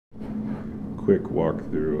quick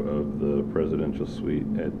walkthrough of the presidential suite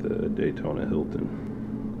at the Daytona Hilton.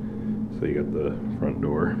 So you got the front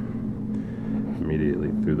door.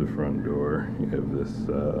 Immediately through the front door, you have this,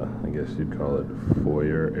 I guess you'd call it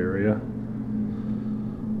foyer area.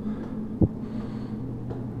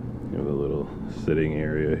 You have a little sitting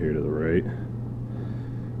area here to the right.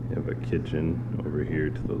 You have a kitchen over here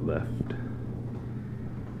to the left.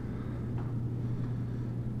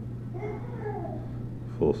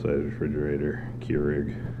 Full-size refrigerator,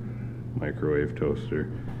 Keurig, microwave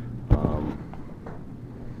toaster.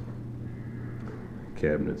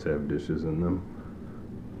 Cabinets have dishes in them.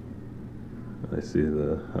 I see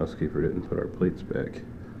the housekeeper didn't put our plates back.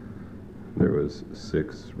 There was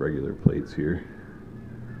 6 regular plates here.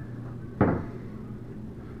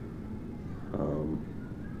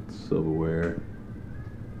 Silverware,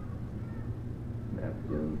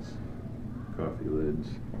 napkins, coffee lids,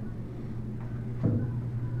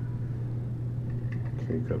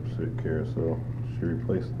 K-cups at carousel. She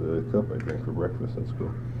replaced the cup I drank for breakfast. That's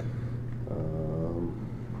cool.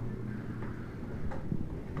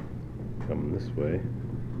 Come this way.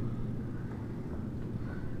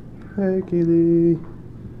 Hey, Kaylee.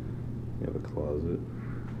 You have a closet,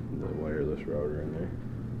 the wireless router in there.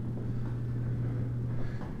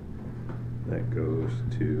 That goes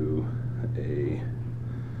to a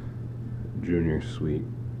junior suite,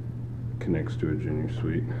 connects to a junior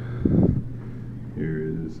suite. Here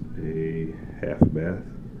is a half bath,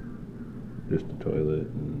 just a toilet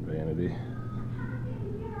and vanity.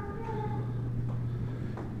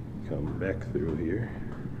 Come back through here,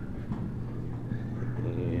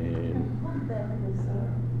 and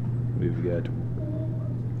we've got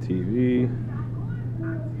TV,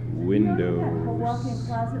 windows, walk-in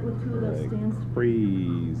closet with 2 of those stands.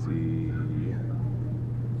 Crazy.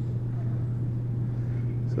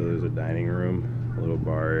 So there's a dining room, a little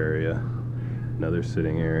bar area, another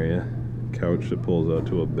sitting area, couch that pulls out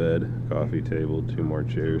to a bed, coffee table, 2 more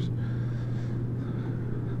chairs.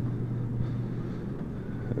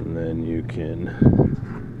 And then you can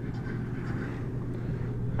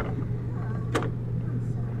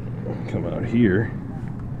come out here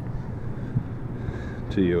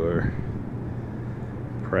to your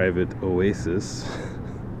private oasis.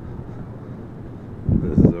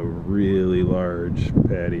 This is a really large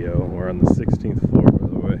patio. We're on the 16th floor, by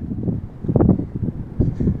the way.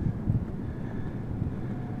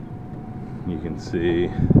 You can see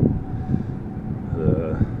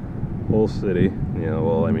the whole city,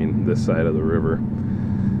 well, I mean this side of the river.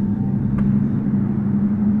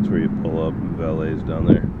 That's where you pull up, valet's down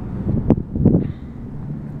there.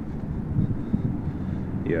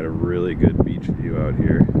 You got a really good beach view out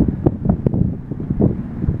here.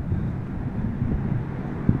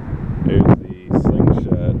 There's the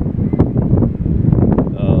slingshot.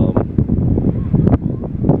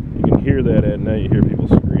 You can hear that at night, you hear people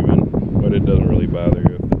screaming, but it doesn't really bother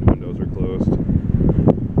you if the windows are closed.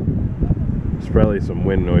 There's probably some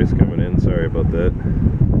wind noise coming in, sorry about that.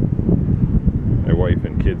 My wife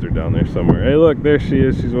and kids are down there somewhere. Hey look, there she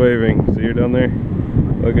is, she's waving. See her down there?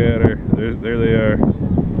 Look at her, there they are.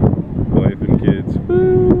 Wife and kids.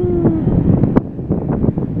 Woo!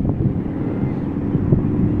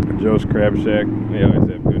 Joe's Crab Shack, they always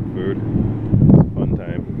have good food. It's a fun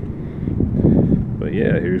time. But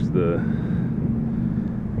yeah, here's the,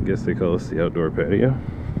 I guess they call this the outdoor patio.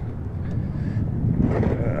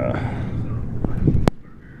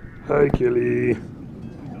 Hi, Kelly.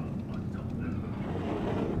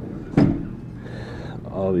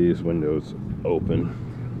 All these windows open.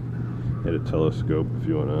 At a telescope if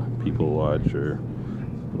you want to people watch or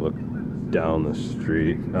look down the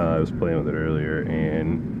street. I was playing with it earlier,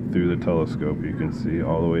 and through the telescope you can see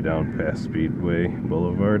all the way down past Speedway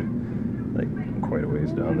Boulevard, like quite a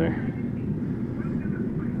ways down there.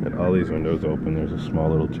 And all these windows open. There's a small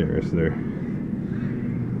little terrace there.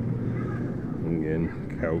 Again,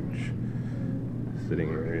 couch, sitting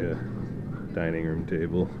area, dining room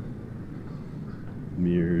table,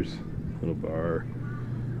 mirrors, little bar.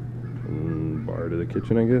 Bar to the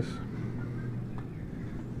kitchen, I guess.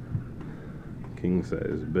 King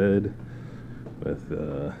size bed with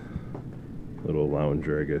a little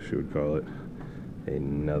lounger, I guess you would call it.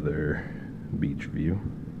 Another beach view.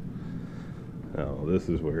 Now this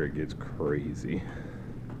is where it gets crazy.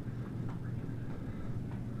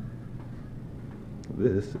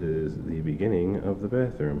 This is the beginning of the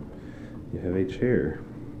bathroom. You have a chair.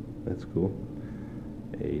 That's cool.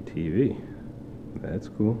 A TV. That's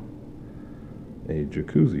cool. A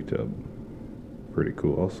jacuzzi tub, pretty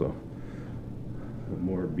cool also.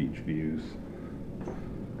 More beach views,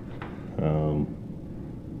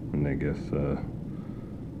 and I guess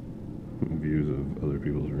views of other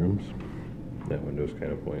people's rooms. That window's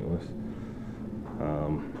kind of pointless.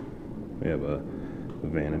 We have a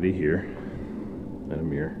vanity here and a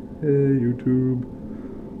mirror. Hey, YouTube.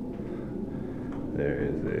 There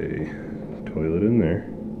is a toilet in there.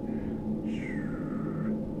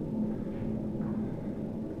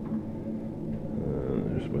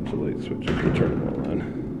 There's a bunch of light switches to turn them all on.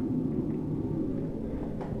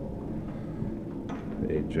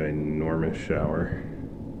 A ginormous shower.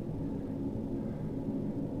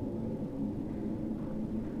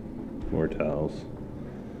 More towels.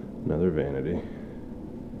 Another vanity.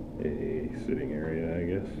 A sitting area, I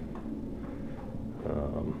guess.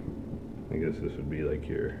 I guess this would be like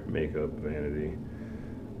your makeup vanity.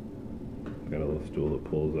 Got a little stool that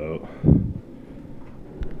pulls out.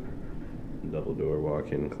 Double door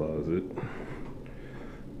walk-in closet.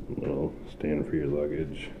 Little stand for your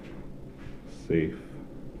luggage. Safe.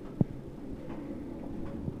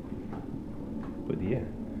 But yeah,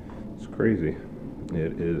 it's crazy.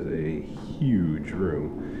 It is a huge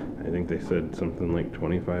room. I think they said something like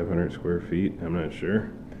 2,500 square feet. I'm not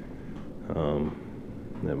sure.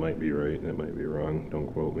 That might be right. That might be wrong. Don't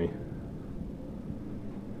quote me.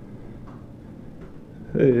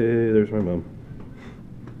 Hey, there's my mom.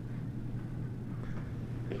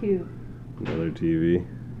 Cute. Another TV.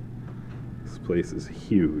 This place is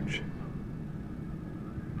huge.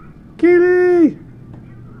 Kitty!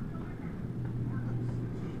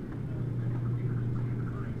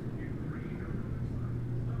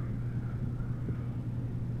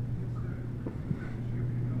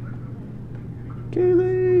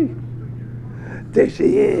 Kaylee! There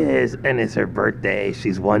she is, and it's her birthday.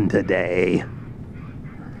 She's one today.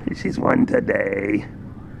 She's one today.